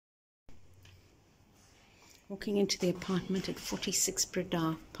Walking into the apartment at 46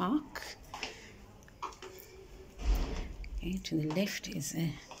 Breda Park. Okay, to the left is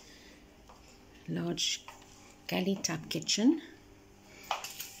a large galley type kitchen.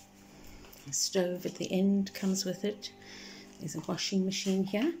 A stove at the end comes with it. There's a washing machine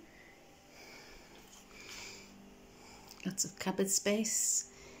here. Lots of cupboard space.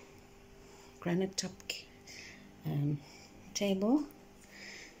 Granite top table.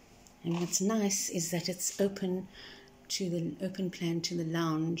 And what's nice is that it's open plan to the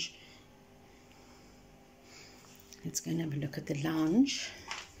lounge. Let's go and have a look at the lounge.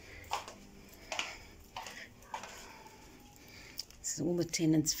 This is all the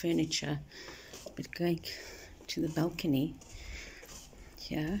tenants' furniture. But going to the balcony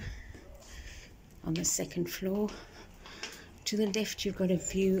here on the second floor. To the left you've got a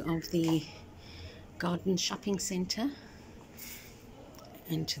view of the garden shopping centre.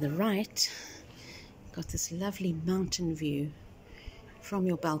 And to the right, you've got this lovely mountain view from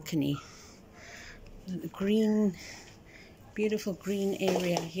your balcony. The green, beautiful green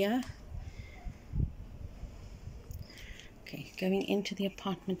area here. Okay, going into the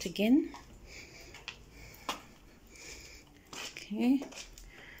apartment again. Okay.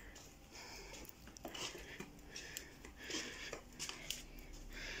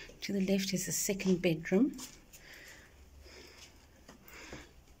 To the left is the second bedroom.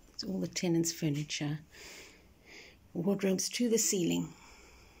 All the tenants' furniture, wardrobes to the ceiling,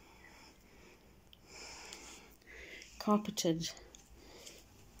 carpeted.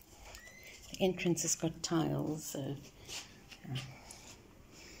 The entrance has got tiles.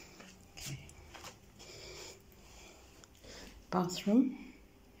 Okay. Bathroom,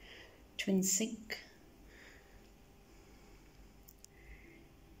 twin sink.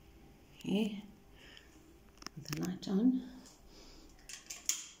 Okay, with the light on.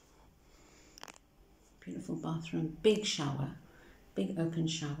 Beautiful bathroom, big shower, big open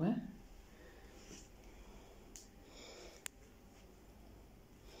shower.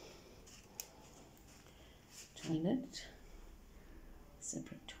 Toilet,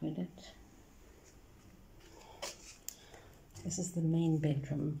 separate toilet. This is the main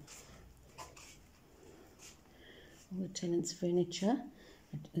bedroom. All the tenants' furniture,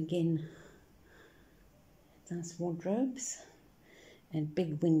 but again, nice wardrobes and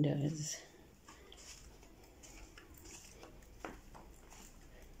big windows.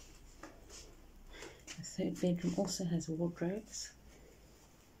 The third bedroom also has wardrobes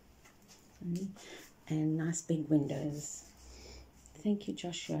and nice big windows. Thank you,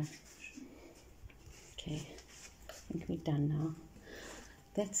 Joshua. Okay, I think we're done now.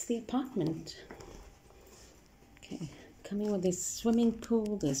 That's the apartment. Okay, coming with this swimming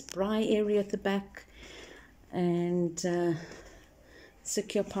pool, there's braai area at the back, and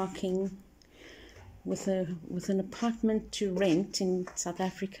secure parking with an apartment to rent in South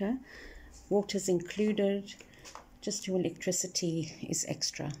Africa. Water's included, just your electricity is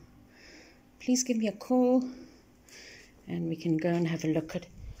extra. Please give me a call and we can go and have a look at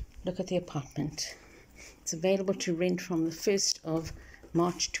the apartment. It's available to rent from the 1st of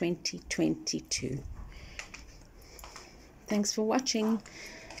March 2022. Thanks for watching.